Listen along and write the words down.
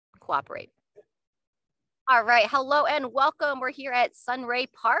cooperate. All right, hello and welcome. We're here at Sunray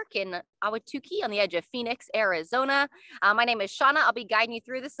Park in Ahwatukee on the edge of Phoenix, Arizona. My name is Shauna. I'll be guiding you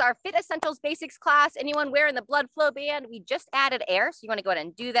through. This is our FitEssentials Basics class. Anyone wearing the blood flow band, we just added air, so you want to go ahead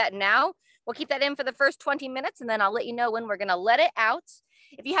and do that now. We'll keep that in for the first 20 minutes, and then I'll let you know when we're going to let it out.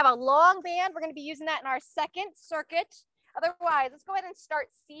 If you have a long band, we're going to be using that in our second circuit. Otherwise, let's go ahead and start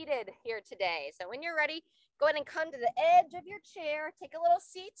seated here today. So when you're ready, go ahead and come to the edge of your chair, take a little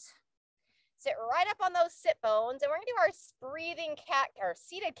seat. Sit right up on those sit bones, and we're gonna do our breathing cat or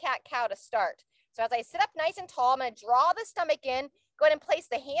seated cat-cow to start. So as I sit up nice and tall, I'm gonna draw the stomach in, go ahead and place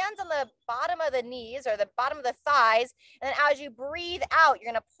the hands on the bottom of the knees or the bottom of the thighs, and then as you breathe out,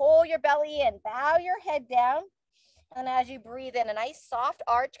 you're gonna pull your belly in, bow your head down, and as you breathe in, a nice soft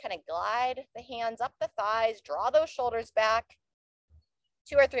arch, kind of glide the hands up the thighs, draw those shoulders back.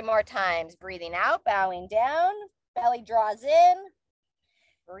 2 or 3 more times, breathing out, bowing down, belly draws in,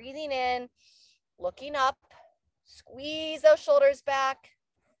 breathing in, looking up, squeeze those shoulders back.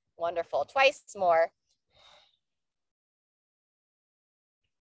 Wonderful. Twice more.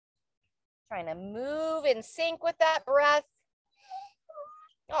 Trying to move in sync with that breath.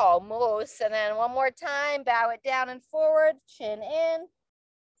 Almost. And then one more time, bow it down and forward, chin in.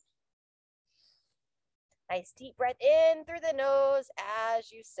 Nice deep breath in through the nose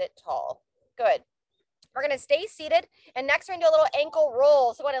as you sit tall. Good. We're going to stay seated, and next we're going to do a little ankle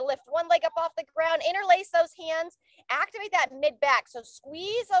roll. So we're going to lift one leg up off the ground, interlace those hands, activate that mid-back. So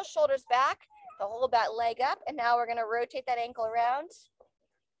squeeze those shoulders back to hold that leg up, and now we're going to rotate that ankle around.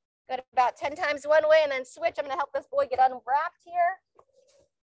 Good, about 10 times one way, and then switch. I'm going to help this boy get unwrapped here.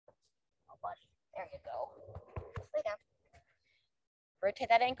 Oh, buddy. There you go. Lay down. Rotate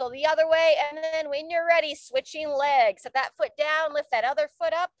that ankle the other way, and then when you're ready, switching legs. Set that foot down, lift that other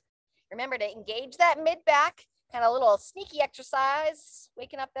foot up. Remember to engage that mid-back, kind of a little sneaky exercise,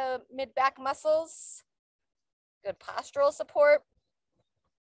 waking up the mid-back muscles. Good postural support.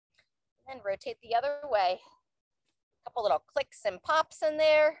 And rotate the other way. A couple little clicks and pops in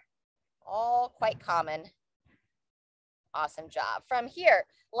there, all quite common. Awesome job. From here,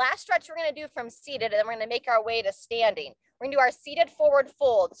 last stretch we're going to do from seated, and then we're going to make our way to standing. We're going to do our seated forward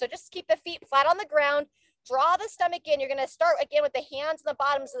fold. So just keep the feet flat on the ground. Draw the stomach in. You're going to start again with the hands on the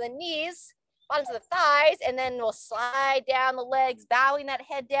bottoms of the knees, bottoms of the thighs, and then we'll slide down the legs, bowing that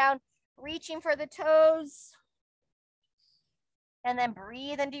head down, reaching for the toes, and then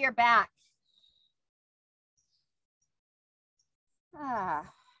breathe into your back.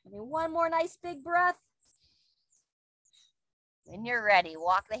 One more nice big breath. When you're ready,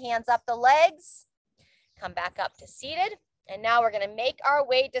 walk the hands up the legs, come back up to seated. And now we're going to make our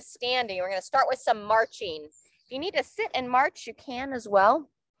way to standing. We're going to start with some marching. If you need to sit and march, you can as well.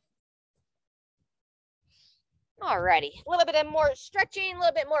 Alrighty, a little bit more stretching, a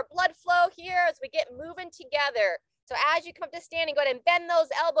little bit more blood flow here as we get moving together. So as you come up to standing, go ahead and bend those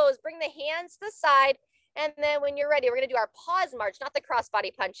elbows, bring the hands to the side. And then when you're ready, we're going to do our pause march, not the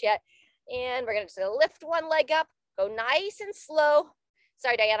crossbody punch yet. And we're going to just lift one leg up, go nice and slow.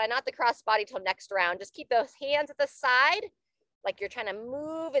 Sorry, Diana, not the crossbody till next round. Just keep those hands at the side, like you're trying to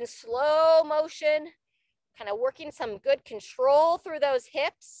move in slow motion, kind of working some good control through those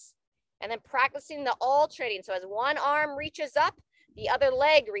hips, and then practicing the alternating. So as one arm reaches up, the other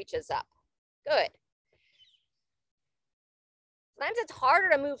leg reaches up. Good. Sometimes it's harder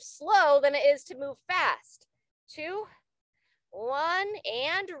to move slow than it is to move fast. 2, 1,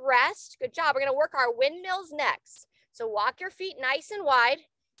 and rest. Good job. We're going to work our windmills next. So walk your feet nice and wide,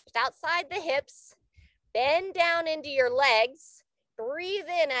 just outside the hips. Bend down into your legs. Breathe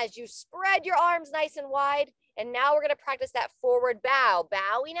in as you spread your arms nice and wide. And now we're going to practice that forward bow.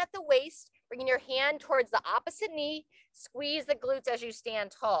 Bowing at the waist, bringing your hand towards the opposite knee. Squeeze the glutes as you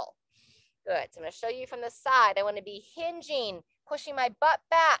stand tall. Good. So I'm going to show you from the side. I want to be hinging, pushing my butt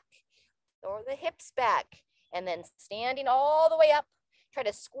back, or the hips back, and then standing all the way up. Try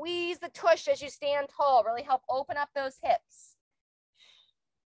to squeeze the tush as you stand tall. Really help open up those hips.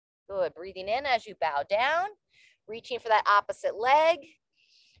 Good. Breathing in as you bow down. Reaching for that opposite leg.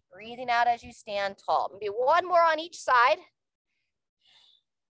 Breathing out as you stand tall. Maybe one more on each side.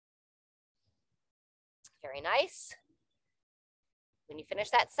 Very nice. When you finish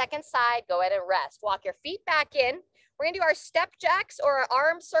that second side, go ahead and rest. Walk your feet back in. We're going to do our step jacks or our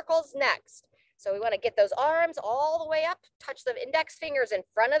arm circles next. So we want to get those arms all the way up, touch the index fingers in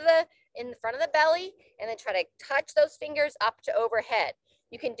front of the belly, and then try to touch those fingers up to overhead.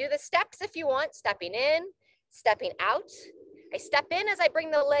 You can do the steps if you want, stepping in, stepping out. I step in as I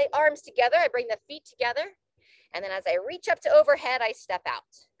bring the arms together, I bring the feet together, and then as I reach up to overhead, I step out.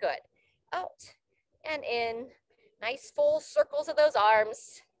 Good. Out and in. Nice full circles of those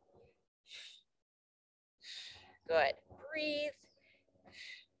arms. Good. Breathe.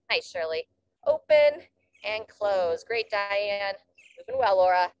 Nice, Shirley. Open and close. Great, Diane. Moving well,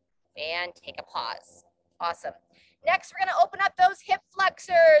 Laura. And take a pause. Awesome. Next, we're going to open up those hip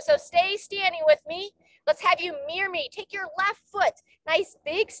flexors. So stay standing with me. Let's have you mirror me. Take your left foot. Nice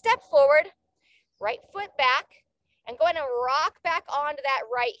big step forward. Right foot back. And go ahead and rock back onto that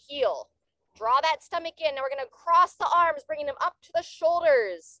right heel. Draw that stomach in. Now we're going to cross the arms, bringing them up to the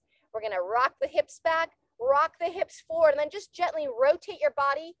shoulders. We're going to rock the hips back, rock the hips forward, and then just gently rotate your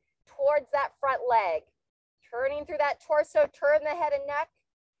body towards that front leg. Turning through that torso, turn the head and neck.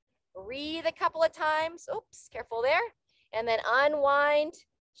 Breathe a couple of times. Oops, careful there. And then unwind,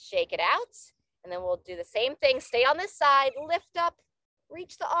 shake it out. And then we'll do the same thing. Stay on this side, lift up,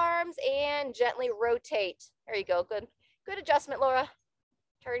 reach the arms, and gently rotate. There you go. Good. Good adjustment, Laura.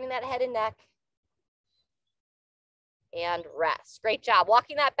 Turning that head and neck. And rest. Great job.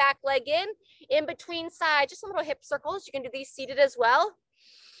 Walking that back leg in between sides, just some little hip circles. You can do these seated as well.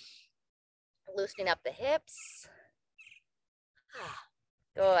 Loosening up the hips.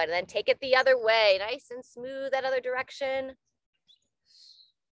 Good. And then take it the other way. Nice and smooth that other direction.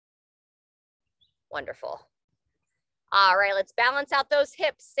 Wonderful. All right, let's balance out those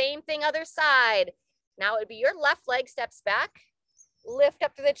hips. Same thing, other side. Now it would be your left leg steps back. Lift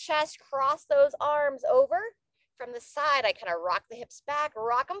up to the chest, cross those arms over. From the side, I kind of rock the hips back,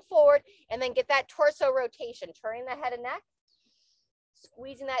 rock them forward, and then get that torso rotation, turning the head and neck,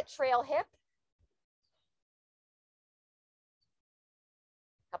 squeezing that trail hip.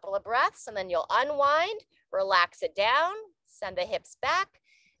 Couple of breaths, and then you'll unwind, relax it down, send the hips back,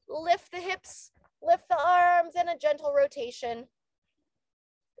 lift the hips, lift the arms, and a gentle rotation.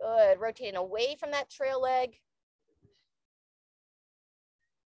 Good, rotating away from that trail leg.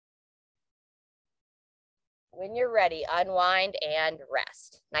 When you're ready, unwind and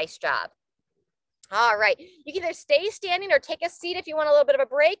rest. Nice job. All right, you can either stay standing or take a seat if you want a little bit of a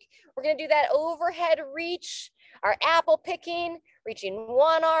break. We're gonna do that overhead reach, our apple picking, reaching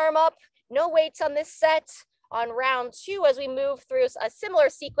one arm up, no weights on this set. On round 2, as we move through a similar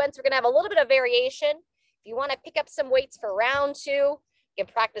sequence, we're gonna have a little bit of variation. If you wanna pick up some weights for round 2, you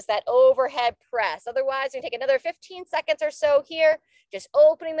can practice that overhead press. Otherwise, we're gonna take another 15 seconds or so here, just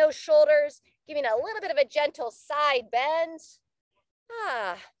opening those shoulders, giving a little bit of a gentle side bend.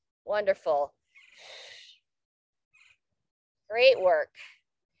 Wonderful. Great work.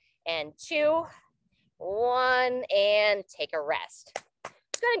 And 2, 1, and take a rest.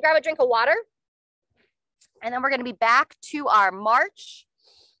 Let's go ahead and grab a drink of water. And then we're gonna be back to our march.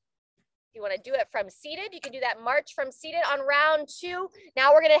 If you wanna do it from seated, you can do that march from seated on round 2.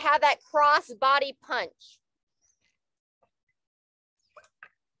 Now we're gonna have that cross body punch.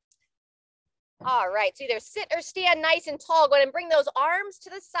 All right, so either sit or stand nice and tall. Go ahead and bring those arms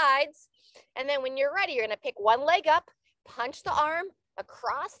to the sides. And then when you're ready, you're gonna pick one leg up, punch the arm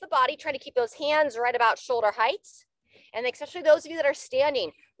across the body, trying to keep those hands right about shoulder height. And especially those of you that are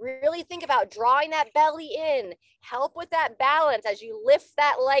standing, really think about drawing that belly in. Help with that balance as you lift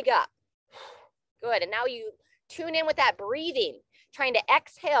that leg up. Good, and now you tune in with that breathing, trying to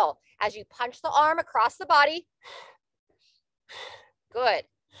exhale as you punch the arm across the body. Good.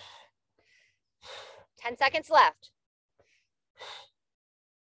 10 seconds left.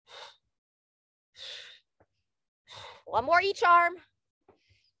 One more each arm.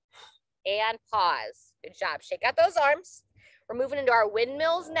 And pause. Good job. Shake out those arms. We're moving into our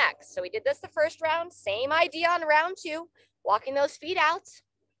windmills next. So we did this the first round. Same idea on round 2. Walking those feet out.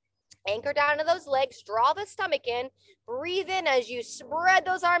 Anchor down to those legs. Draw the stomach in. Breathe in as you spread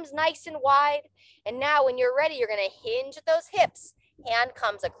those arms nice and wide. And now when you're ready, you're going to hinge at those hips. Hand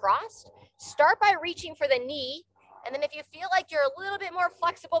comes across. Start by reaching for the knee. And then if you feel like you're a little bit more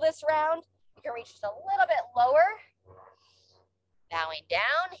flexible this round, you can reach just a little bit lower. Bowing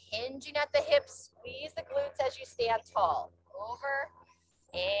down, hinging at the hips. Squeeze the glutes as you stand tall. Over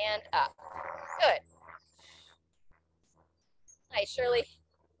and up. Good. Nice, Shirley.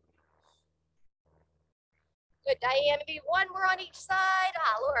 Good, Diane. Maybe one more on each side.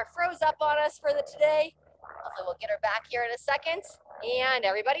 Laura froze up on us for the today. Hopefully we'll get her back here in a second. And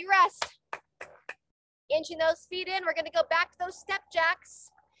everybody rest. Inching those feet in. We're going to go back to those step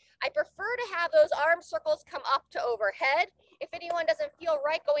jacks. I prefer to have those arm circles come up to overhead. If anyone doesn't feel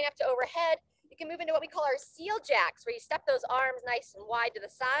right going up to overhead, you can move into what we call our seal jacks, where you step those arms nice and wide to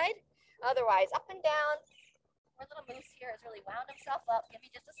the side. Otherwise, up and down. Our little moose here has really wound himself up. Give me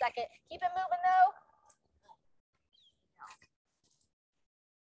just a second. Keep it moving though.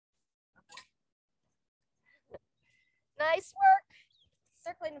 Nice work.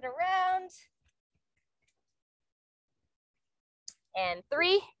 Circling it around. And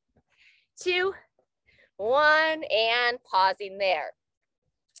 3, 2, 1, and pausing there.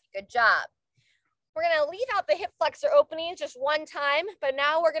 Good job. We're going to leave out the hip flexor openings just one time, but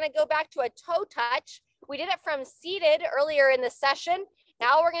now we're going to go back to a toe touch. We did it from seated earlier in the session.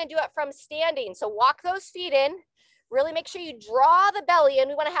 Now we're going to do it from standing. So walk those feet in. Really make sure you draw the belly in.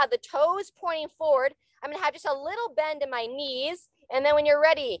 We want to have the toes pointing forward. I'm going to have just a little bend in my knees. And then when you're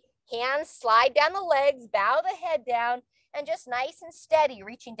ready, hands slide down the legs, bow the head down, and just nice and steady,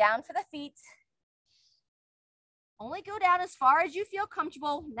 reaching down for the feet. Only go down as far as you feel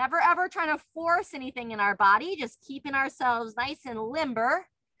comfortable. Never ever trying to force anything in our body, just keeping ourselves nice and limber.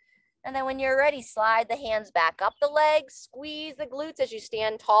 And then when you're ready, slide the hands back up the legs, squeeze the glutes as you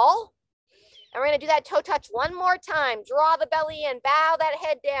stand tall. And we're going to do that toe touch one more time. Draw the belly in, bow that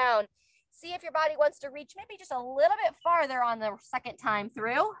head down. See if your body wants to reach maybe just a little bit farther on the second time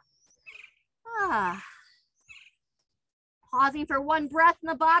through. Pausing for one breath in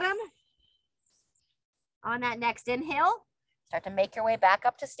the bottom. On that next inhale, start to make your way back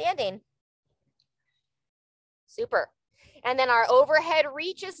up to standing. Super. And then our overhead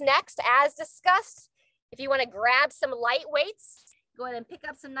reach is next, as discussed. If you want to grab some light weights, go ahead and pick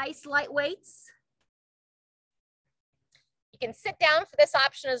up some nice light weights. You can sit down for this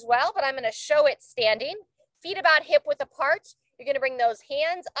option as well, but I'm going to show it standing. Feet about hip width apart. You're going to bring those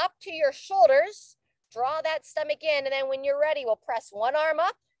hands up to your shoulders. Draw that stomach in, and then when you're ready, we'll press one arm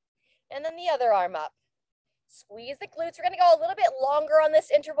up and then the other arm up. Squeeze the glutes. We're going to go a little bit longer on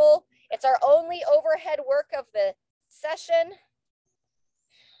this interval. It's our only overhead work of the session.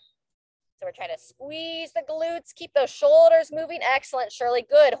 So we're trying to squeeze the glutes, keep those shoulders moving. Excellent, Shirley.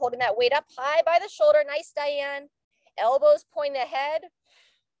 Good. Holding that weight up high by the shoulder. Nice, Diane. Elbows point ahead.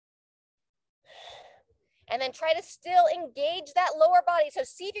 And then try to still engage that lower body. So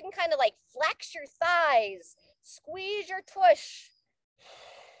see if you can kind of like flex your thighs, squeeze your tush.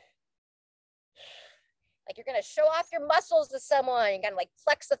 Like you're going to show off your muscles to someone. You kind of like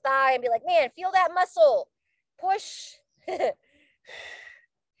flex the thigh and be like, man, feel that muscle. Push.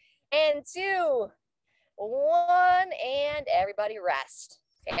 And 2, 1, and everybody rest.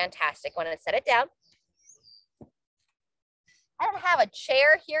 Fantastic. Want to set it down. I don't have a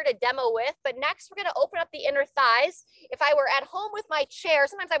chair here to demo with, but next we're going to open up the inner thighs. If I were at home with my chair,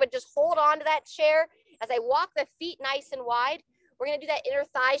 sometimes I would just hold on to that chair as I walk the feet nice and wide. We're going to do that inner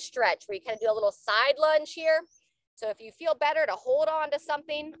thigh stretch where you kind of do a little side lunge here. So if you feel better to hold on to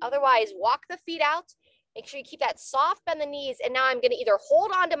something, otherwise walk the feet out. Make sure you keep that soft bend the knees. And now I'm going to either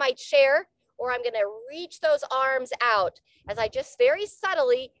hold on to my chair or I'm going to reach those arms out as I just very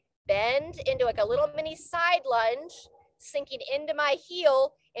subtly bend into like a little mini side lunge, sinking into my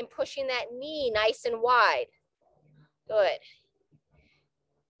heel and pushing that knee nice and wide. Good.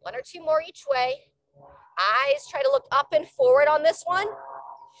 1 or 2 more each way. Eyes try to look up and forward on this one.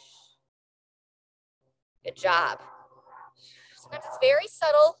 Good job. Sometimes it's very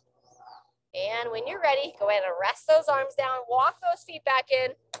subtle. And when you're ready, go ahead and rest those arms down, walk those feet back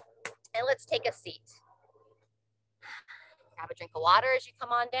in, and let's take a seat. Grab a drink of water as you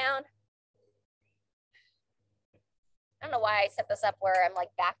come on down. I don't know why I set this up where I'm like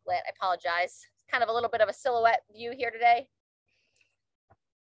backlit. I apologize. It's kind of a little bit of a silhouette view here today.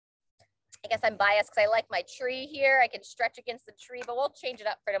 I guess I'm biased because I like my tree here. I can stretch against the tree, but we'll change it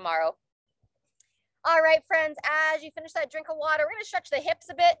up for tomorrow. All right, friends, as you finish that drink of water, we're going to stretch the hips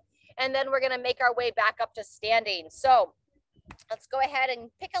a bit, and then we're going to make our way back up to standing. So let's go ahead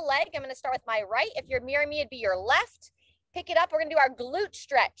and pick a leg. I'm going to start with my right. If you're mirroring me, it'd be your left. Pick it up. We're going to do our glute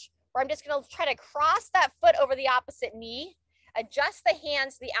stretch, where I'm just going to try to cross that foot over the opposite knee, adjust the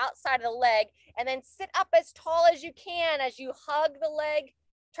hands to the outside of the leg, and then sit up as tall as you can as you hug the leg,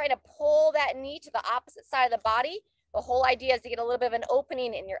 trying to pull that knee to the opposite side of the body. The whole idea is to get a little bit of an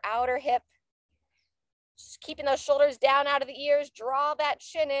opening in your outer hip. Just keeping those shoulders down out of the ears, draw that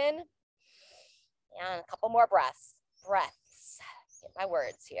chin in. And a couple more breaths. Get my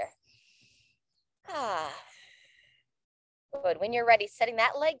words here. Good. When you're ready, setting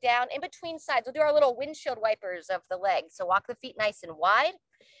that leg down in between sides. We'll do our little windshield wipers of the leg. So walk the feet nice and wide.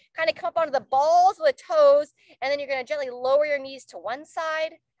 Kind of come up onto the balls of the toes, and then you're going to gently lower your knees to one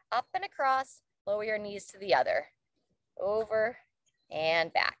side, up and across, lower your knees to the other, over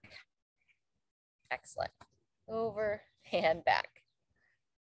and back. Excellent. Over and back.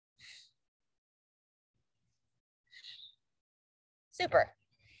 Super.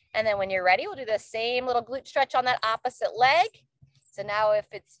 And then when you're ready, we'll do the same little glute stretch on that opposite leg. So now if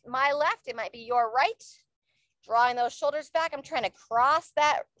it's my left, it might be your right. Drawing those shoulders back. I'm trying to cross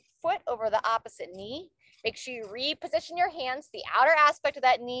that foot over the opposite knee. Make sure you reposition your hands, the outer aspect of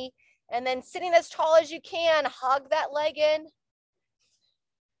that knee, and then sitting as tall as you can, hug that leg in.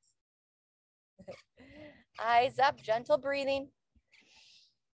 Eyes up, gentle breathing.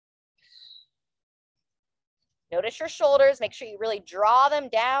 Notice your shoulders. Make sure you really draw them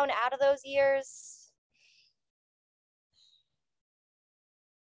down out of those ears.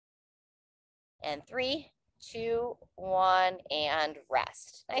 And 3, 2, 1, and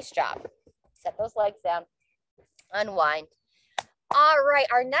rest. Nice job. Set those legs down. Unwind. All right,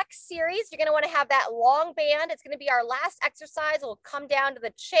 our next series, you're gonna wanna have that long band. It's gonna be our last exercise. We'll come down to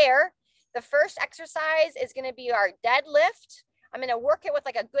the chair. The first exercise is gonna be our deadlift. I'm gonna work it with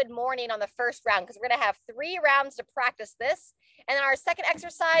like a good morning on the first round because we're gonna have 3 rounds to practice this. And then our second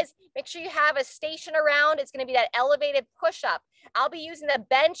exercise, make sure you have a station around. It's gonna be that elevated push-up. I'll be using the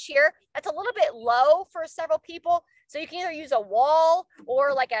bench here. That's a little bit low for several people. So you can either use a wall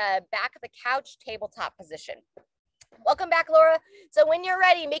or like a back of the couch tabletop position. Welcome back, Laura. So when you're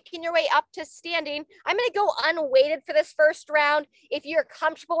ready, making your way up to standing, I'm going to go unweighted for this first round. If you're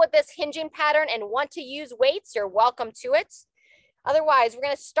comfortable with this hinging pattern and want to use weights, you're welcome to it. Otherwise, we're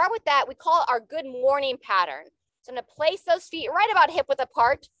going to start with that. We call it our good morning pattern. So I'm going to place those feet right about hip width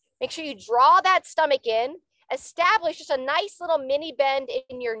apart. Make sure you draw that stomach in. Establish just a nice little mini bend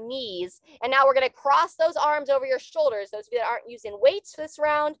in your knees. And now we're going to cross those arms over your shoulders. Those of you that aren't using weights for this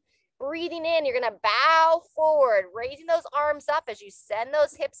round, breathing in, you're going to bow forward, raising those arms up as you send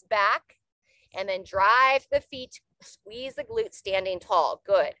those hips back, and then drive the feet, squeeze the glutes, standing tall.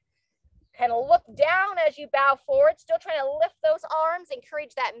 Good. Kind of look down as you bow forward, still trying to lift those arms,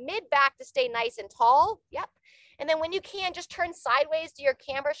 encourage that mid back to stay nice and tall. Yep. And then when you can, just turn sideways to your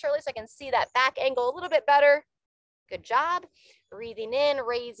camera, Shirley, so I can see that back angle a little bit better. Good job. Breathing in,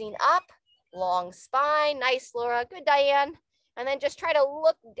 raising up, long spine. Nice, Laura. Good, Diane. And then just try to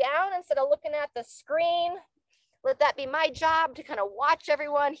look down instead of looking at the screen. Let that be my job to kind of watch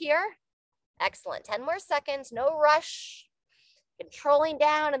everyone here. Excellent. 10 more seconds. No rush. Controlling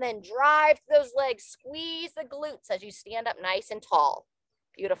down and then drive those legs. Squeeze the glutes as you stand up nice and tall.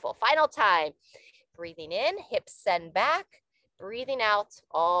 Beautiful. Final time. Breathing in, hips send back. Breathing out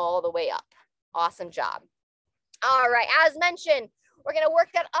all the way up. Awesome job. All right. As mentioned, we're going to work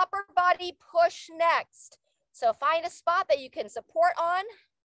that upper body push next. So find a spot that you can support on.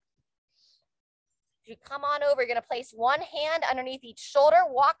 As you come on over, you're going to place one hand underneath each shoulder,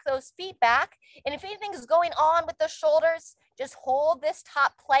 walk those feet back. And if anything is going on with the shoulders, just hold this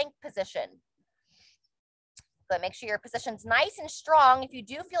top plank position. But make sure your position's nice and strong. If you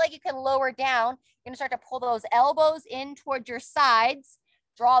do feel like you can lower down, you're going to start to pull those elbows in towards your sides.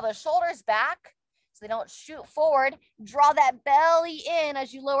 Draw the shoulders back so they don't shoot forward. Draw that belly in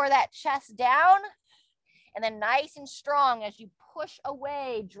as you lower that chest down. And then nice and strong as you push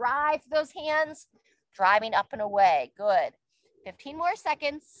away, drive those hands, driving up and away. Good. 15 more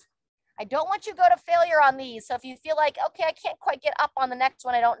seconds. I don't want you to go to failure on these. So if you feel like, okay, I can't quite get up on the next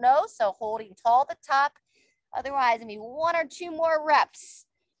one, I don't know. So holding tall at the top. Otherwise, maybe 1 or 2 more reps.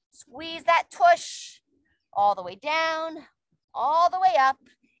 Squeeze that tush all the way down, all the way up,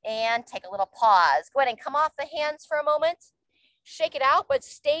 and take a little pause. Go ahead and come off the hands for a moment. Shake it out, but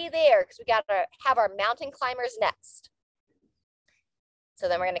stay there because we got to have our mountain climbers next. So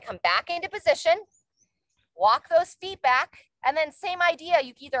then we're going to come back into position, walk those feet back, and then same idea.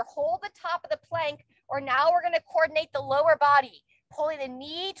 You can either hold the top of the plank or now we're going to coordinate the lower body, pulling the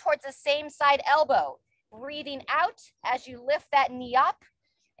knee towards the same side elbow, breathing out as you lift that knee up.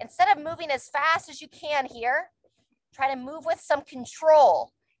 Instead of moving as fast as you can here, try to move with some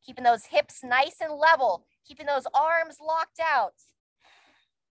control, keeping those hips nice and level, keeping those arms locked out.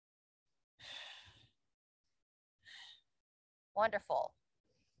 Wonderful.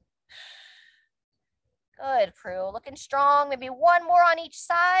 Good, Prue. Looking strong. Maybe 1 more on each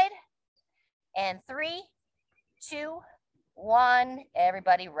side. And 3, 2, 1.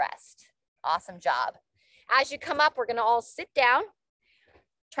 Everybody rest. Awesome job. As you come up, we're going to all sit down.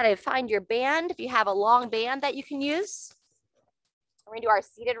 Try to find your band if you have a long band that you can use. We're going to do our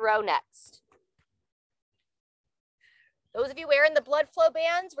seated row next. Those of you wearing the blood flow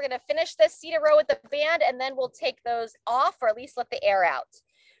bands, we're going to finish this seated row with the band, and then we'll take those off or at least let the air out.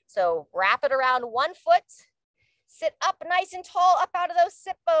 So wrap it around 1 foot. Sit up nice and tall, up out of those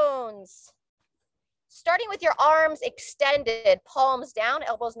sit bones. Starting with your arms extended, palms down,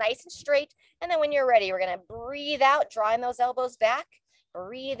 elbows nice and straight. And then when you're ready, we're going to breathe out, drawing those elbows back.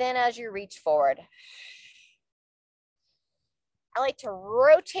 Breathe in as you reach forward. I like to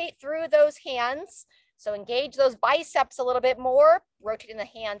rotate through those hands. So engage those biceps a little bit more, rotating the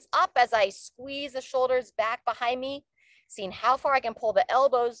hands up as I squeeze the shoulders back behind me, seeing how far I can pull the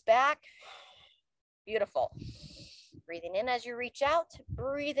elbows back. Beautiful. Breathing in as you reach out,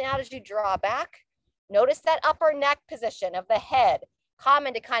 breathing out as you draw back. Notice that upper neck position of the head,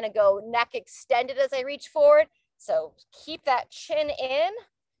 common to kind of go neck extended as I reach forward. So keep that chin in,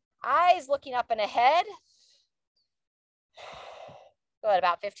 eyes looking up and ahead. Good,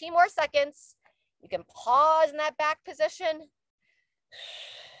 about 15 more seconds. You can pause in that back position.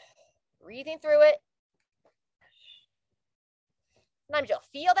 Breathing through it. Sometimes you'll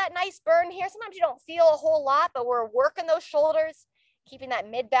feel that nice burn here. Sometimes you don't feel a whole lot, but we're working those shoulders, keeping that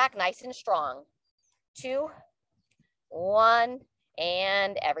mid back nice and strong. 2, 1,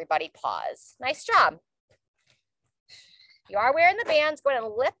 and everybody pause. Nice job. If you are wearing the bands, go ahead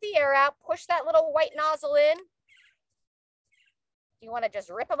and lift the air out, push that little white nozzle in. If you want to just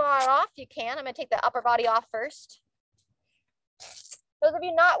rip them all off, you can. I'm going to take the upper body off first. Those of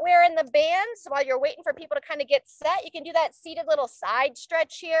you not wearing the bands, while you're waiting for people to kind of get set, you can do that seated little side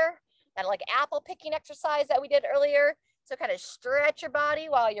stretch here, that like apple picking exercise that we did earlier. So kind of stretch your body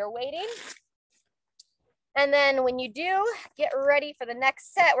while you're waiting. And then when you do, get ready for the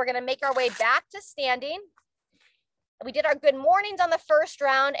next set. We're going to make our way back to standing. We did our good mornings on the first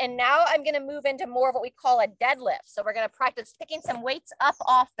round, and now I'm going to move into more of what we call a deadlift. So we're going to practice picking some weights up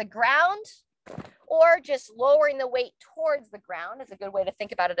off the ground, or just lowering the weight towards the ground is a good way to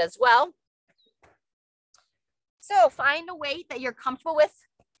think about it as well. So find a weight that you're comfortable with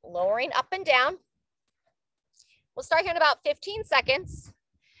lowering up and down. We'll start here in about 15 seconds.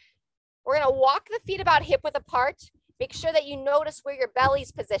 We're going to walk the feet about hip width apart. Make sure that you notice where your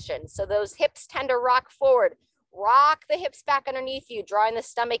belly's positioned. So those hips tend to rock forward. Rock the hips back underneath you, drawing the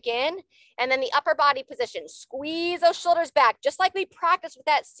stomach in. And then the upper body position. Squeeze those shoulders back, just like we practiced with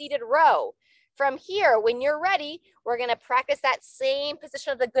that seated row. From here, when you're ready, we're going to practice that same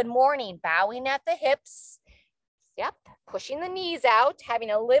position of the good morning, bowing at the hips. Yep, pushing the knees out,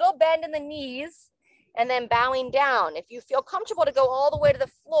 having a little bend in the knees, and then bowing down. If you feel comfortable to go all the way to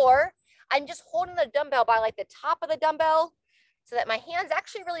the floor, I'm just holding the dumbbell by like the top of the dumbbell so that my hands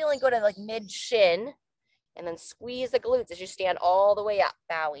actually really only go to like mid shin, and then squeeze the glutes as you stand all the way up,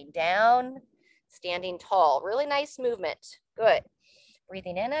 bowing down, standing tall. Really nice movement. Good.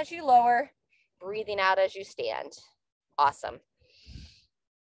 Breathing in as you lower, breathing out as you stand. Awesome.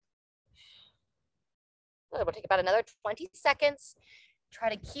 Good. We'll take about another 20 seconds.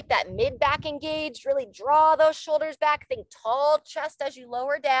 Try to keep that mid back engaged. Really draw those shoulders back. Think tall chest as you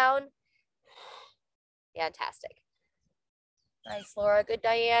lower down. Fantastic. Nice, Laura. Good,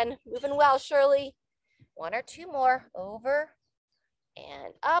 Diane. Moving well, Shirley. 1 or 2 more. Over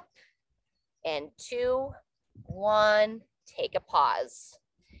and up. And 2, 1. Take a pause.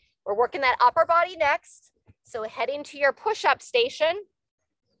 We're working that upper body next. So heading to your push-up station.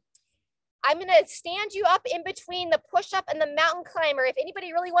 I'm going to stand you up in between the push-up and the mountain climber. If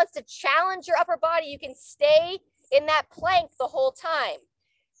anybody really wants to challenge your upper body, you can stay in that plank the whole time.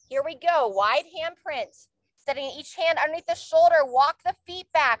 Here we go. Wide handprint. Setting each hand underneath the shoulder. Walk the feet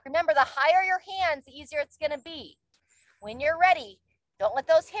back. Remember, the higher your hands, the easier it's going to be. When you're ready, don't let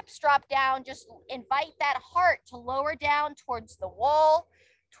those hips drop down. Just invite that heart to lower down towards the wall,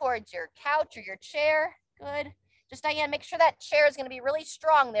 towards your couch or your chair. Good. Just, Diane, make sure that chair is going to be really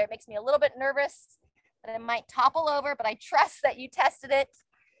strong there. It makes me a little bit nervous that it might topple over, but I trust that you tested it.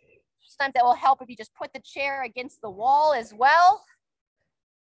 Sometimes that will help if you just put the chair against the wall as well.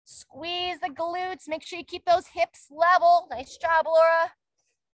 Squeeze the glutes. Make sure you keep those hips level. Nice job, Laura.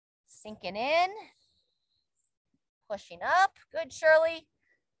 Sinking in. Pushing up. Good, Shirley.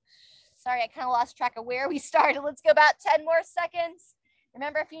 Sorry, I kind of lost track of where we started. Let's go about 10 more seconds.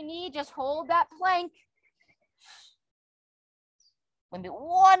 Remember, if you need, just hold that plank. Maybe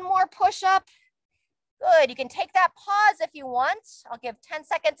 1 more push up. Good. You can take that pause if you want. I'll give 10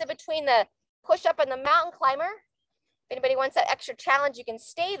 seconds in between the push up and the mountain climber. If anybody wants that extra challenge, you can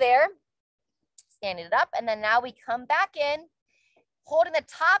stay there. Standing it up. And then now we come back in, holding the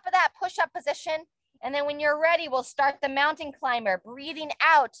top of that push up position. And then when you're ready, we'll start the mountain climber, breathing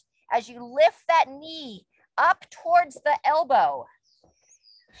out as you lift that knee up towards the elbow.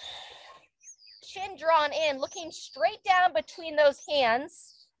 Chin drawn in, looking straight down between those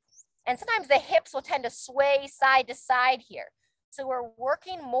hands. And sometimes the hips will tend to sway side to side here. So we're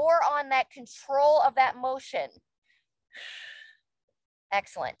working more on that control of that motion.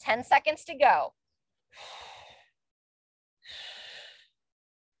 Excellent. 10 seconds to go.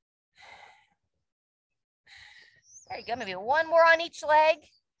 There you go. Maybe 1 more on each leg.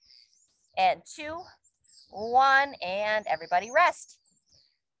 And 2, 1, and everybody rest.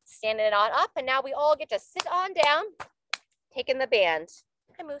 Standing it on up, and now we all get to sit on down, taking the band.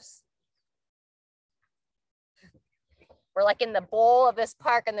 Hi, Moose. We're like in the bowl of this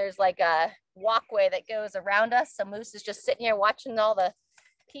park, and there's like a walkway that goes around us. So Moose is just sitting here watching all the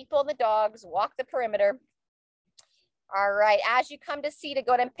people and the dogs walk the perimeter. All right, as you come to seated,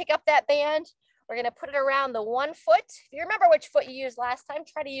 go ahead and pick up that band. We're gonna put it around the one foot. If you remember which foot you used last time,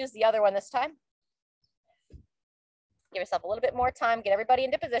 try to use the other one this time. Give yourself a little bit more time, get everybody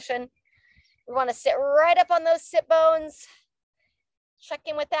into position. We wanna sit right up on those sit bones. Check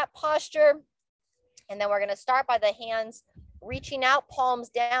in with that posture. And then we're gonna start by the hands reaching out, palms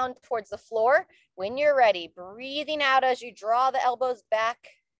down towards the floor. When you're ready, breathing out as you draw the elbows back,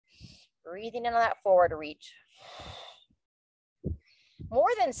 breathing in on that forward reach.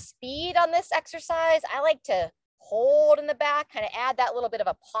 More than speed on this exercise, I like to hold in the back, kind of add that little bit of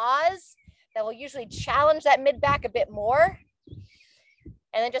a pause that will usually challenge that mid back a bit more.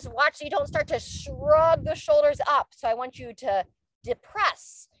 And then just watch so you don't start to shrug the shoulders up. So I want you to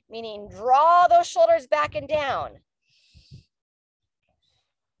depress, meaning draw those shoulders back and down.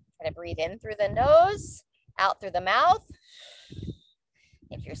 Try to breathe in through the nose, out through the mouth.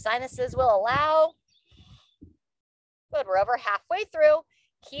 If your sinuses will allow. Good, we're over halfway through.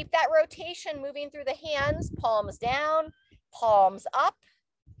 Keep that rotation moving through the hands, palms down, palms up.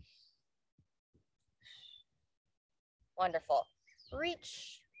 Wonderful.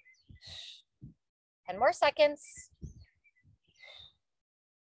 Reach. 10 more seconds.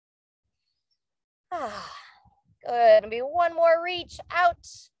 Good, maybe one more reach out,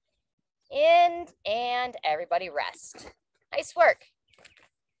 in, and everybody rest. Nice work.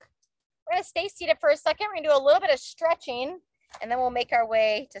 We're gonna stay seated for a second. We're gonna do a little bit of stretching and then we'll make our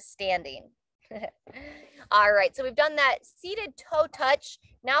way to standing. All right, so we've done that seated toe touch.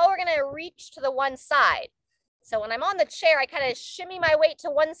 Now we're gonna reach to the one side. So when I'm on the chair, I kind of shimmy my weight to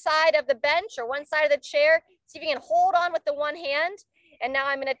one side of the bench or one side of the chair. See if you can hold on with the one hand. And now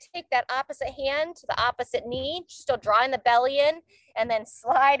I'm gonna take that opposite hand to the opposite knee, still drawing the belly in and then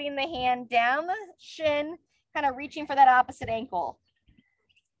sliding the hand down the shin, kind of reaching for that opposite ankle.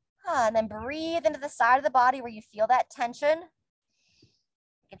 And then breathe into the side of the body where you feel that tension.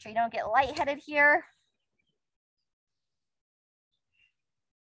 Make sure you don't get lightheaded here.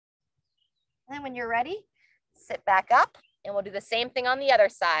 And then when you're ready, sit back up and we'll do the same thing on the other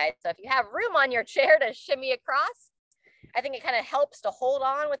side. So if you have room on your chair to shimmy across, I think it kind of helps to hold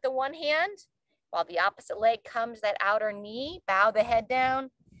on with the one hand while the opposite leg comes to that outer knee. Bow the head down,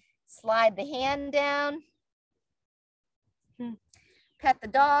 slide the hand down. Pet the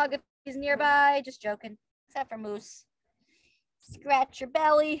dog if he's nearby, just joking, except for Moose. Scratch your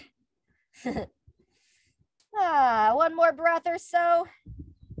belly. One more breath or so.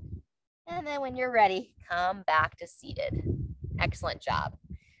 And then when you're ready, come back to seated. Excellent job.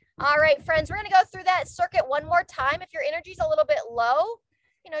 All right, friends, we're gonna go through that circuit one more time. If your energy's a little bit low,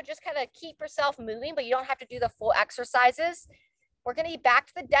 you know, just kind of keep yourself moving, but you don't have to do the full exercises. We're gonna be back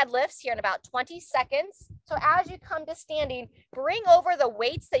to the deadlifts here in about 20 seconds. So as you come to standing, bring over the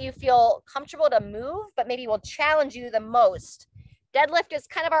weights that you feel comfortable to move, but maybe will challenge you the most. Deadlift is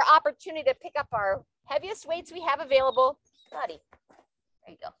kind of our opportunity to pick up our heaviest weights we have available. Buddy, there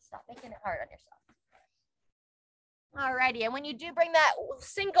you go. Stop making it hard on yourself. All righty, and when you do bring that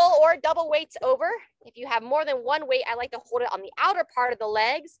single or double weights over, if you have more than one weight, I like to hold it on the outer part of the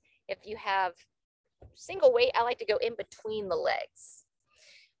legs. If you have single weight, I like to go in between the legs.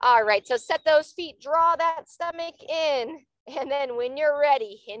 All right, so set those feet, draw that stomach in, and then when you're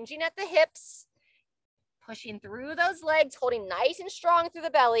ready, hinging at the hips, pushing through those legs, holding nice and strong through the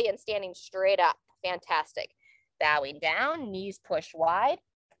belly and standing straight up. Fantastic. Bowing down, knees pushed wide,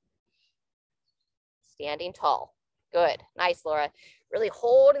 standing tall. Good, nice, Laura. Really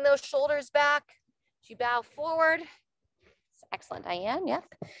holding those shoulders back as you bow forward. Excellent, Diane, yep.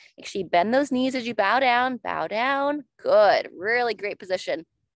 Make sure you bend those knees as you bow down, Good, really great position.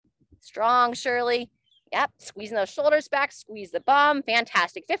 Strong, Shirley. Yep, squeezing those shoulders back, squeeze the bum.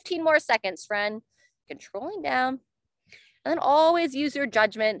 Fantastic, 15 more seconds, friend. Controlling down. And then always use your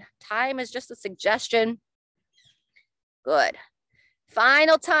judgment. Time is just a suggestion. Good.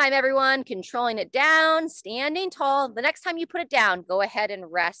 Final time, everyone. Controlling it down, standing tall. The next time you put it down, go ahead and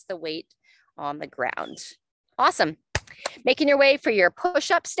rest the weight on the ground. Awesome. Making your way for your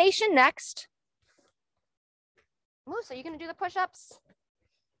push-up station next. Moose, are you going to do the push-ups?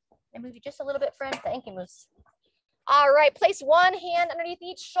 And move you just a little bit, friend. Thank you, Moose. All right, place one hand underneath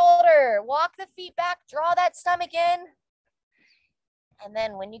each shoulder. Walk the feet back, draw that stomach in. And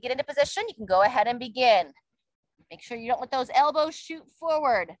then when you get into position, you can go ahead and begin. Make sure you don't let those elbows shoot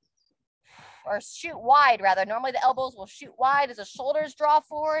forward or shoot wide rather. Normally the elbows will shoot wide as the shoulders draw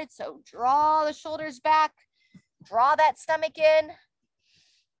forward. So draw the shoulders back, draw that stomach in,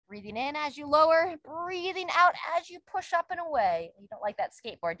 breathing in as you lower, breathing out as you push up and away. You don't like that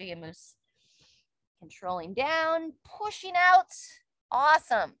skateboard, do you, Moose? Controlling down, pushing out.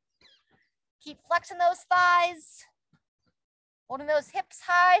 Awesome. Keep flexing those thighs. Holding those hips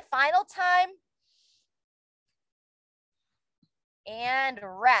high, final time. And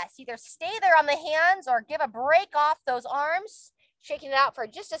rest. Either stay there on the hands or give a break off those arms. Shaking it out for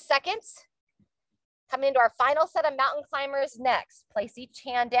just a second. Coming into our final set of mountain climbers next. Place each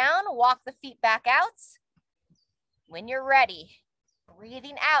hand down, walk the feet back out. When you're ready,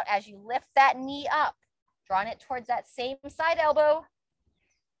 breathing out as you lift that knee up, drawing it towards that same side elbow.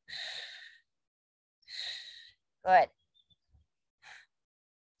 Good.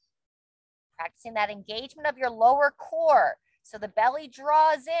 Practicing that engagement of your lower core. So the belly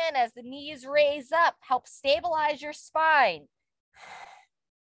draws in as the knees raise up. Help stabilize your spine.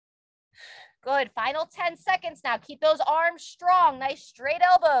 Good. Final 10 seconds now. Keep those arms strong. Nice straight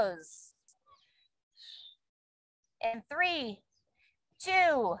elbows. And 3,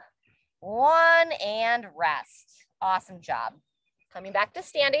 2, 1, and rest. Awesome job. Coming back to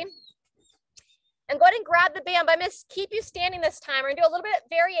standing. And go ahead and grab the band, but I'm going to keep you standing this time. We're going to do a little bit of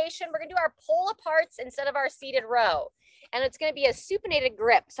variation. We're going to do our pull aparts instead of our seated row. And it's going to be a supinated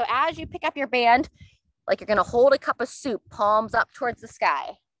grip. So as you pick up your band, like you're going to hold a cup of soup, palms up towards the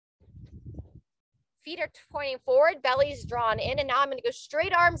sky. Feet are pointing forward, belly's drawn in. And now I'm going to go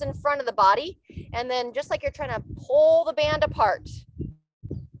straight arms in front of the body. And then just like you're trying to pull the band apart,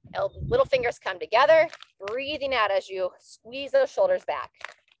 little fingers come together, breathing out as you squeeze those shoulders back.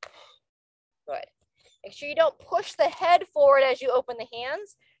 Good. Make sure you don't push the head forward as you open the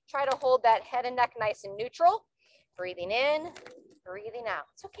hands. Try to hold that head and neck nice and neutral. Breathing in, breathing out.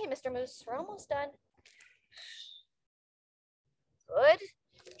 It's okay, Mr. Moose. We're almost done. Good.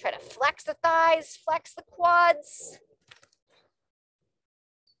 Try to flex the thighs, flex the quads.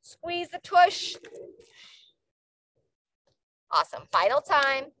 Squeeze the tush. Awesome. Final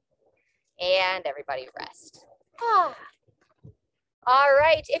time. And everybody rest. All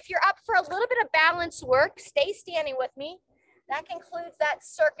right. If you're up for a little bit of balance work, stay standing with me. That concludes that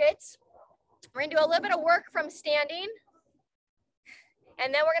circuit. We're going to do a little bit of work from standing.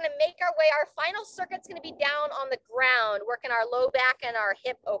 And then we're going to make our way. Our final circuit's going to be down on the ground, working our low back and our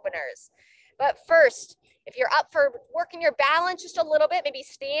hip openers. But first, if you're up for working your balance just a little bit, maybe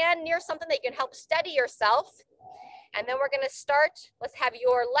stand near something that you can help steady yourself. And then we're going to start. Let's have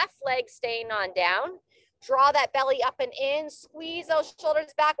your left leg staying on down. Draw that belly up and in. Squeeze those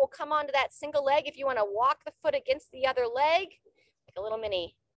shoulders back. We'll come onto that single leg. If you want to walk the foot against the other leg, like a little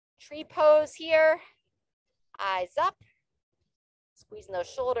mini tree pose here. Eyes up. Squeezing those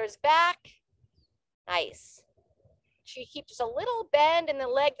shoulders back. Nice. You keep just a little bend in the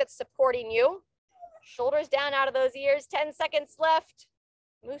leg that's supporting you. Shoulders down out of those ears. 10 seconds left.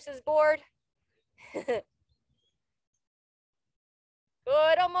 Moose is bored. Good,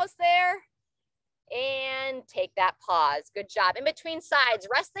 almost there. And take that pause. Good job. In between sides,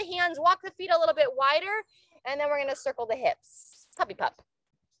 rest the hands, walk the feet a little bit wider, and then we're going to circle the hips. Puppy pup.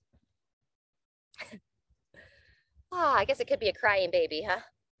 I guess it could be a crying baby, huh?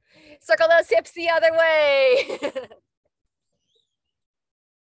 Circle those hips the other way.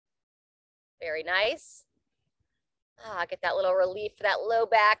 Very nice. Get that little relief for that low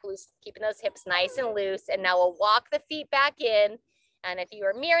back, loose, keeping those hips nice and loose. And now we'll walk the feet back in. And if you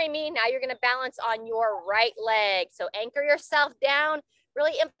are mirroring me, now you're going to balance on your right leg. So anchor yourself down.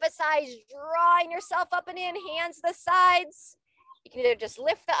 Really emphasize drawing yourself up and in, hands to the sides. You can either just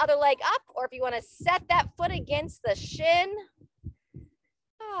lift the other leg up, or if you want to set that foot against the shin.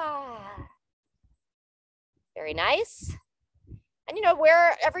 Very nice. And you know,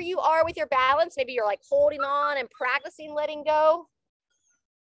 wherever you are with your balance, maybe you're like holding on and practicing letting go.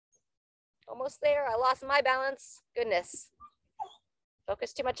 Almost there. I lost my balance. Goodness.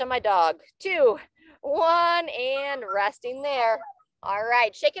 Focus too much on my dog. 2, 1, and resting there. All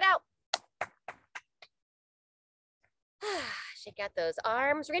right, shake it out. Shake out those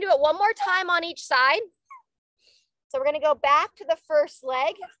arms. We're gonna do it one more time on each side. So we're gonna go back to the first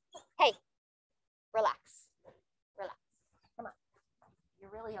leg. Hey, relax, relax. Come on,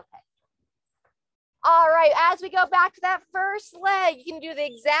 you're really okay. All right, as we go back to that first leg, you can do the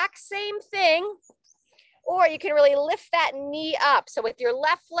exact same thing, or you can really lift that knee up. So with your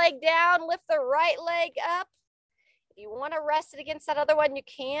left leg down, lift the right leg up. If you want to rest it against that other one, you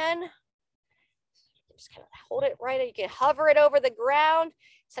can. Just kind of hold it right. You can hover it over the ground.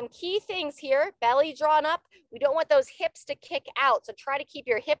 Some key things here, belly drawn up. We don't want those hips to kick out. So try to keep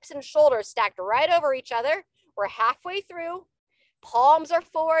your hips and shoulders stacked right over each other. We're halfway through. Palms are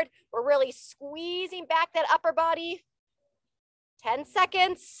forward. We're really squeezing back that upper body. 10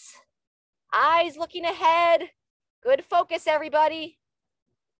 seconds. Eyes looking ahead. Good focus, everybody.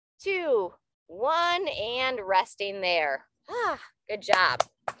 2, 1, and resting there. Good job.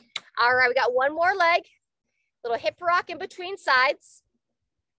 All right, we got one more leg. Little hip rock in between sides.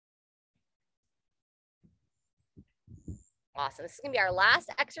 Awesome. This is going to be our last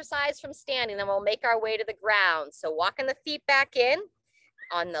exercise from standing, then we'll make our way to the ground. So walking the feet back in.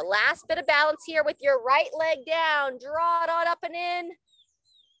 On the last bit of balance here with your right leg down. Draw it on up and in.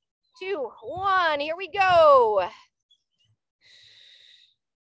 2, 1. Here we go.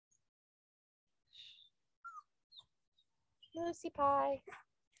 Lucy pie.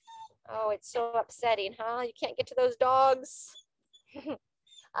 Oh, it's so upsetting, huh? You can't get to those dogs.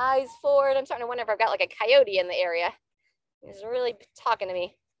 Eyes forward. I'm starting to wonder if I've got like a coyote in the area. He's really talking to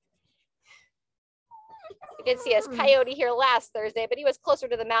me. We did see his coyote here last Thursday, but he was closer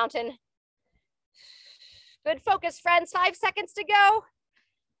to the mountain. Good focus, friends. 5 seconds to go.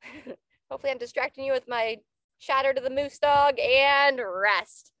 Hopefully I'm distracting you with my chatter to the moose dog, and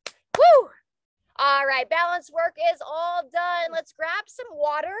rest. Woo! All right, balance work is all done. Let's grab some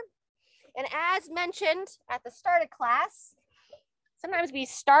water. And as mentioned at the start of class, sometimes we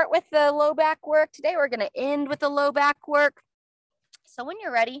start with the low back work. Today we're going to end with the low back work. So when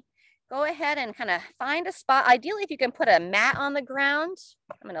you're ready, go ahead and kind of find a spot. Ideally, if you can put a mat on the ground.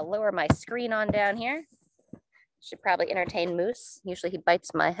 I'm going to lower my screen on down here. Should probably entertain Moose. Usually he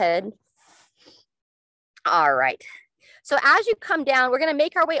bites my head. All right. So as you come down, we're going to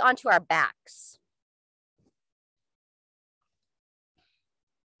make our way onto our backs.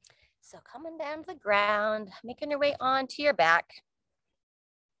 So coming down to the ground, making your way onto your back.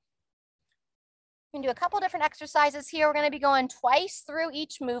 We can do a couple different exercises here. We're going to be going twice through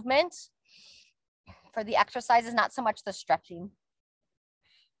each movement. For the exercises, not so much the stretching.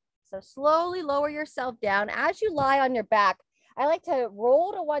 So slowly lower yourself down. As you lie on your back, I like to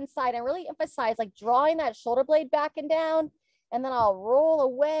roll to one side and really emphasize like drawing that shoulder blade back and down. And then I'll roll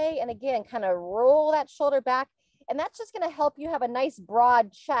away and again, kind of roll that shoulder back. And that's just going to help you have a nice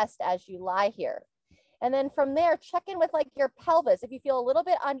broad chest as you lie here. And then from there, check in with like your pelvis. If you feel a little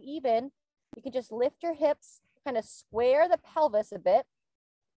bit uneven, you can just lift your hips, kind of square the pelvis a bit.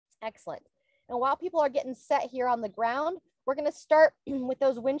 Excellent. And while people are getting set here on the ground, we're going to start with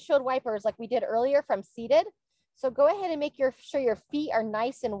those windshield wipers like we did earlier from seated. So go ahead and make sure your feet are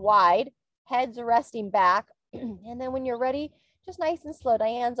nice and wide, heads resting back. And then when you're ready, just nice and slow.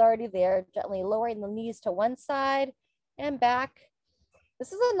 Diane's already there, gently lowering the knees to one side and back.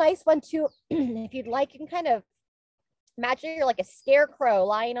 This is a nice one too. If you'd like, you can kind of imagine you're like a scarecrow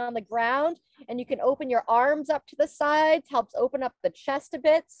lying on the ground and you can open your arms up to the sides, helps open up the chest a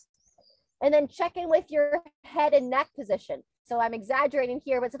bit. And then check in with your head and neck position. So I'm exaggerating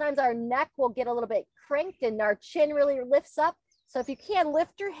here, but sometimes our neck will get a little bit cranked and our chin really lifts up. So if you can,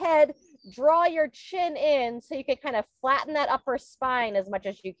 lift your head, draw your chin in so you can kind of flatten that upper spine as much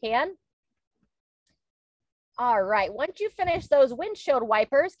as you can. All right, once you finish those windshield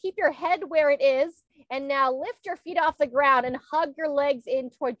wipers, keep your head where it is. And now lift your feet off the ground and hug your legs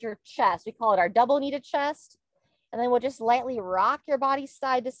in towards your chest. We call it our double kneaded chest. And then we'll just lightly rock your body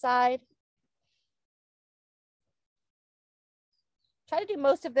side to side. Try to do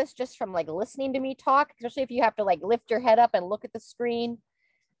most of this just from like listening to me talk, especially if you have to like lift your head up and look at the screen.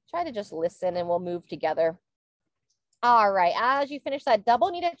 Try to just listen and we'll move together. All right, as you finish that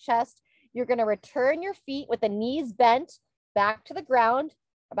double kneaded chest, you're going to return your feet with the knees bent back to the ground,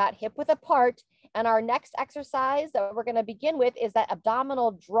 about hip width apart. And our next exercise that we're going to begin with is that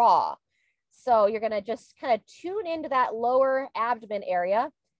abdominal draw. So you're going to just kind of tune into that lower abdomen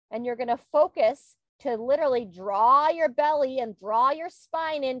area and you're going to focus to literally draw your belly and draw your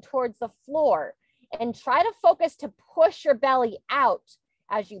spine in towards the floor and try to focus to push your belly out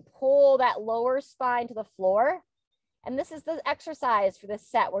as you pull that lower spine to the floor. And this is the exercise for this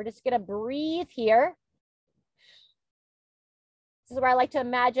set. We're just going to breathe here. This is where I like to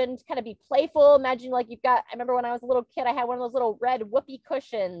imagine, kind of be playful. Imagine like you've got, I remember when I was a little kid, I had one of those little red whoopee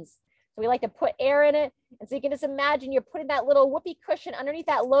cushions. So we like to put air in it. And so you can just imagine you're putting that little whoopee cushion underneath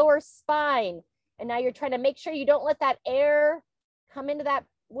that lower spine. And now you're trying to make sure you don't let that air come into that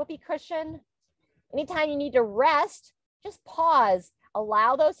whoopee cushion. Anytime you need to rest, just pause.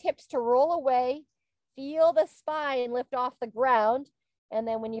 Allow those hips to roll away. Feel the spine lift off the ground. And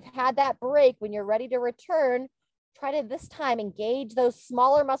then when you've had that break, when you're ready to return, try to this time engage those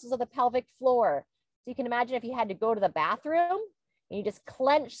smaller muscles of the pelvic floor. So you can imagine if you had to go to the bathroom and you just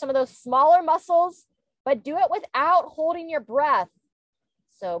clench some of those smaller muscles, but do it without holding your breath.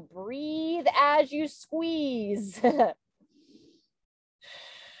 So breathe as you squeeze.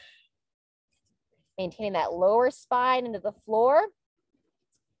 Maintaining that lower spine into the floor.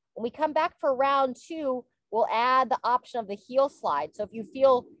 When we come back for round 2, we'll add the option of the heel slide. So if you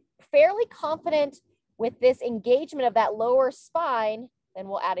feel fairly confident with this engagement of that lower spine, then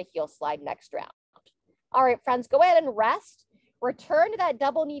we'll add a heel slide next round. All right, friends, go ahead and rest. Return to that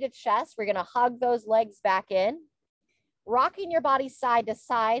double knee to chest. We're gonna hug those legs back in. Rocking your body side to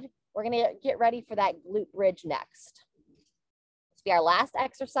side. We're gonna get ready for that glute bridge next. This will be our last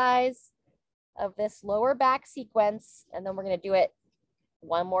exercise of this lower back sequence, and then we're gonna do it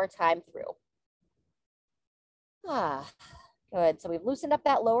one more time through. Good, so we've loosened up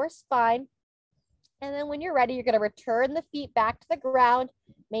that lower spine. And then when you're ready, you're gonna return the feet back to the ground,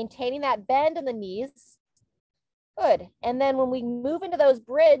 maintaining that bend in the knees. Good, and then when we move into those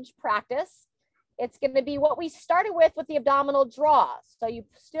bridge practice, it's gonna be what we started with the abdominal draw. So you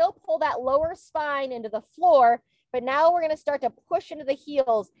still pull that lower spine into the floor, but now we're gonna start to push into the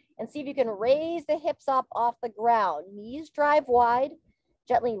heels and see if you can raise the hips up off the ground. Knees drive wide,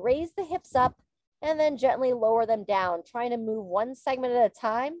 gently raise the hips up, and then gently lower them down, trying to move one segment at a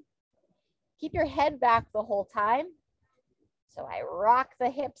time. Keep your head back the whole time. So I rock the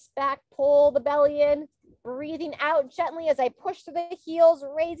hips back, pull the belly in, breathing out gently as I push through the heels,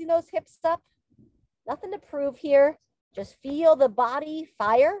 raising those hips up. Nothing to prove here. Just feel the body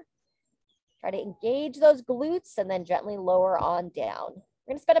fire. Try to engage those glutes and then gently lower on down.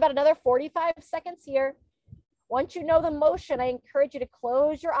 We're gonna spend about another 45 seconds here. Once you know the motion, I encourage you to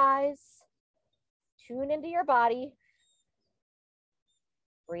close your eyes, tune into your body.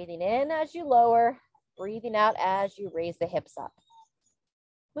 Breathing in as you lower, breathing out as you raise the hips up.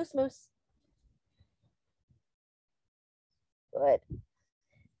 Moose, moose. Good.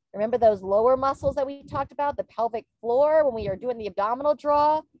 Remember those lower muscles that we talked about, the pelvic floor when we are doing the abdominal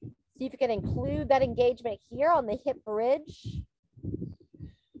draw? See if you can include that engagement here on the hip bridge.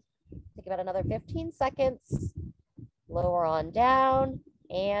 Take about another 15 seconds. Lower on down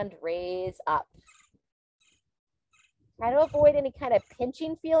and raise up. Try to avoid any kind of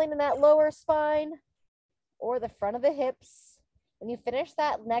pinching feeling in that lower spine or the front of the hips. When you finish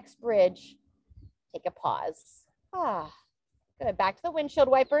that next bridge, take a pause. Good, back to the windshield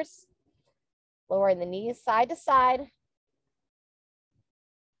wipers. Lowering the knees side to side.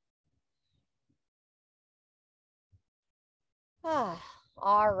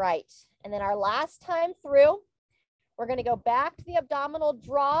 All right, and then our last time through, we're gonna go back to the abdominal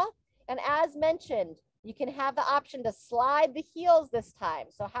draw. And as mentioned, you can have the option to slide the heels this time.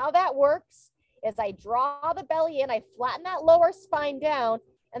 So how that works is I draw the belly in, I flatten that lower spine down,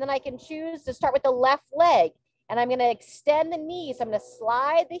 and then I can choose to start with the left leg. And I'm gonna extend the knees. I'm gonna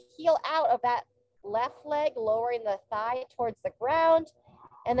slide the heel out of that left leg, lowering the thigh towards the ground,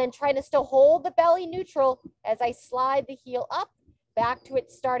 and then trying to still hold the belly neutral as I slide the heel up back to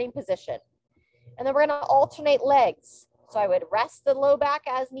its starting position. And then we're gonna alternate legs. So I would rest the low back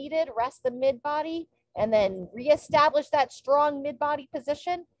as needed, rest the mid body, and then reestablish that strong mid-body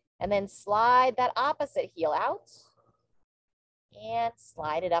position, and then slide that opposite heel out and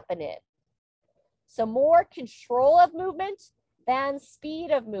slide it up and in. So more control of movement than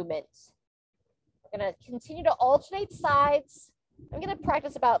speed of movement. We're gonna continue to alternate sides. I'm gonna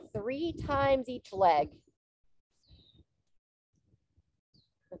practice about 3 times each leg.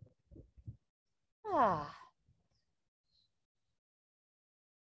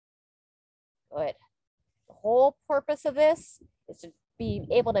 Good. The whole purpose of this is to be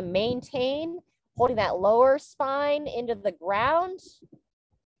able to maintain holding that lower spine into the ground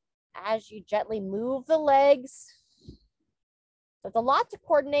as you gently move the legs. So it's a lot to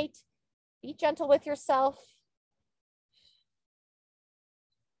coordinate. Be gentle with yourself.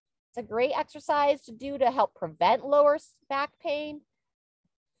 It's a great exercise to do to help prevent lower back pain.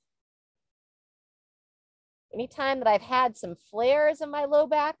 Anytime that I've had some flares in my low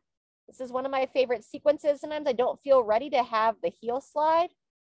back, this is one of my favorite sequences. Sometimes I don't feel ready to have the heel slide,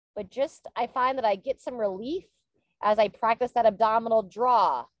 but just I find that I get some relief as I practice that abdominal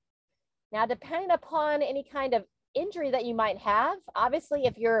draw. Now, depending upon any kind of injury that you might have, obviously,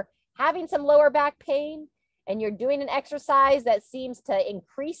 if you're having some lower back pain and you're doing an exercise that seems to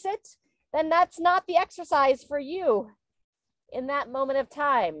increase it, then that's not the exercise for you in that moment of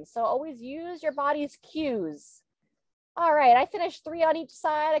time. So always use your body's cues. All right, I finished 3 on each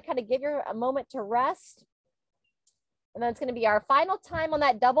side. I kind of give you a moment to rest. And then it's gonna be our final time on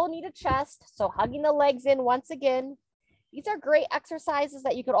that double knee to chest. So hugging the legs in once again. These are great exercises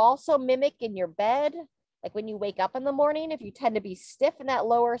that you could also mimic in your bed. Like when you wake up in the morning, if you tend to be stiff in that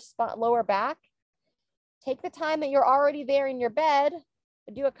lower back, take the time that you're already there in your bed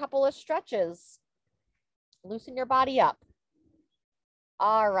and do a couple of stretches. Loosen your body up.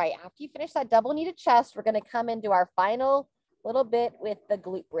 All right, after you finish that double knee to chest, we're gonna come into our final little bit with the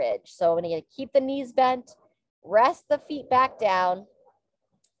glute bridge. So I'm gonna keep the knees bent, rest the feet back down,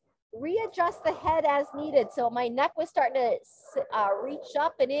 readjust the head as needed. So my neck was starting to reach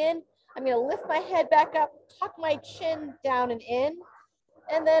up and in. I'm gonna lift my head back up, tuck my chin down and in.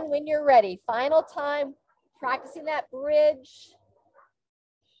 And then when you're ready, final time, practicing that bridge.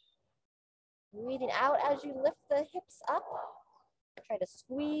 Breathing out as you lift the hips up. Try to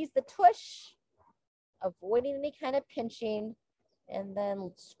squeeze the tush, avoiding any kind of pinching, and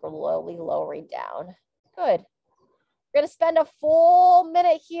then slowly lowering down. Good. We're gonna spend a full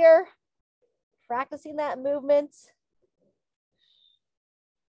minute here practicing that movement.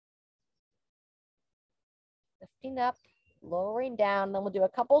 Lifting up, lowering down, then we'll do a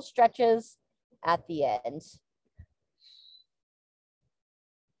couple stretches at the end.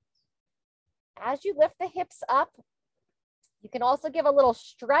 As you lift the hips up, you can also give a little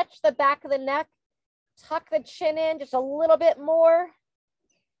stretch the back of the neck, tuck the chin in just a little bit more.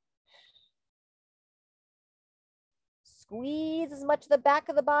 Squeeze as much of the back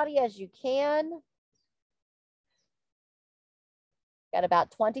of the body as you can. Got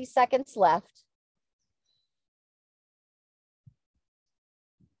about 20 seconds left.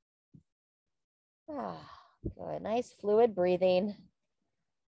 Good, nice fluid breathing.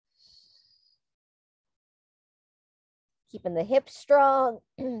 Keeping the hips strong,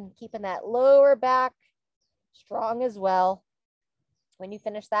 keeping that lower back strong as well. When you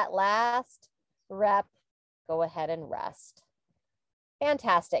finish that last rep, go ahead and rest.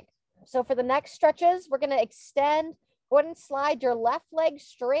 Fantastic. So for the next stretches, we're gonna extend. Go ahead and slide your left leg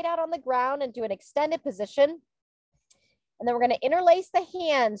straight out on the ground and do an extended position. And then we're gonna interlace the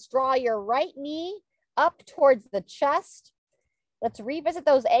hands. Draw your right knee up towards the chest. Let's revisit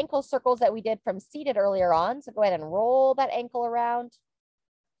those ankle circles that we did from seated earlier on. So go ahead and roll that ankle around.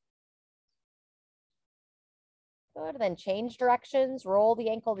 Good, then change directions, roll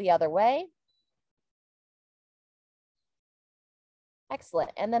the ankle the other way. Excellent,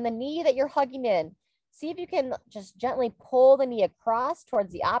 and then the knee that you're hugging in, see if you can just gently pull the knee across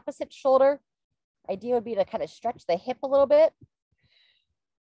towards the opposite shoulder. Idea would be to kind of stretch the hip a little bit.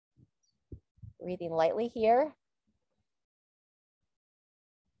 Breathing lightly here.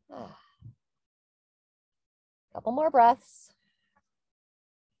 Couple more breaths.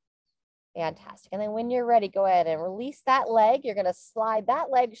 Fantastic. And then when you're ready, go ahead and release that leg. You're going to slide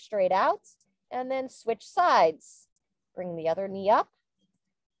that leg straight out and then switch sides. Bring the other knee up.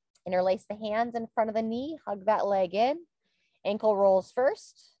 Interlace the hands in front of the knee. Hug that leg in. Ankle rolls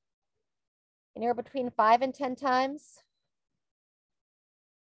first. And you're between 5 and 10 times.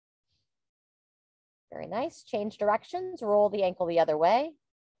 Very nice. Change directions. Roll the ankle the other way.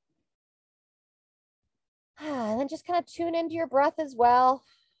 And then just kind of tune into your breath as well.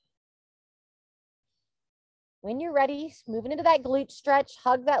 When you're ready, moving into that glute stretch,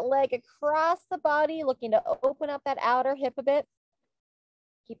 hug that leg across the body, looking to open up that outer hip a bit.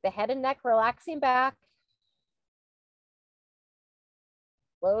 Keep the head and neck relaxing back.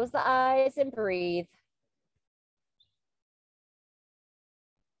 Close the eyes and breathe.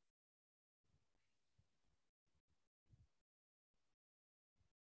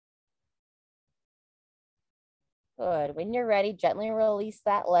 Good. When you're ready, gently release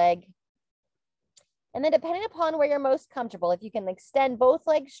that leg. And then depending upon where you're most comfortable, if you can extend both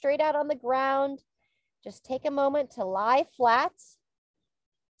legs straight out on the ground, just take a moment to lie flat.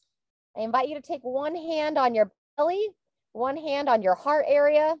 I invite you to take one hand on your belly, one hand on your heart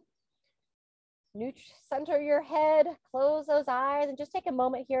area. Center your head, close those eyes, and just take a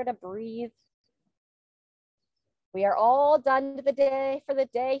moment here to breathe. We are all done for the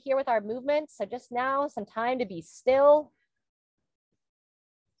day here with our movements. So just now, some time to be still.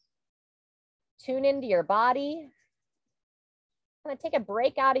 Tune into your body. Kind of take a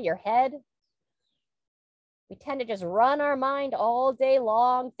break out of your head. We tend to just run our mind all day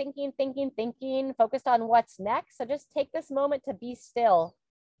long, thinking, focused on what's next. So just take this moment to be still.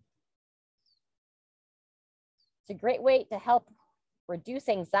 It's a great way to help reduce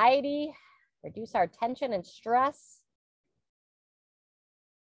anxiety, reduce our tension and stress.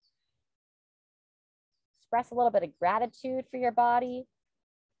 Express a little bit of gratitude for your body.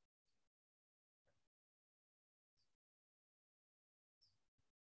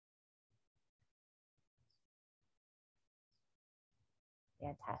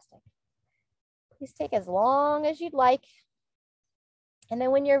 Fantastic. Please take as long as you'd like. And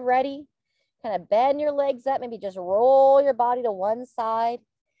then when you're ready, kind of bend your legs up, maybe just roll your body to one side.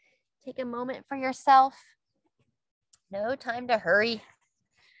 Take a moment for yourself. No time to hurry.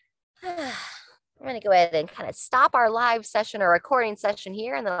 I'm going to go ahead and kind of stop our live session or recording session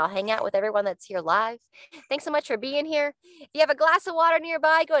here, and then I'll hang out with everyone that's here live. Thanks so much for being here. If you have a glass of water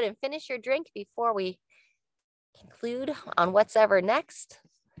nearby, go ahead and finish your drink before we conclude on what's ever next.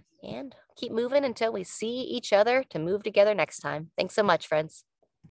 And keep moving until we see each other to move together next time. Thanks so much, friends.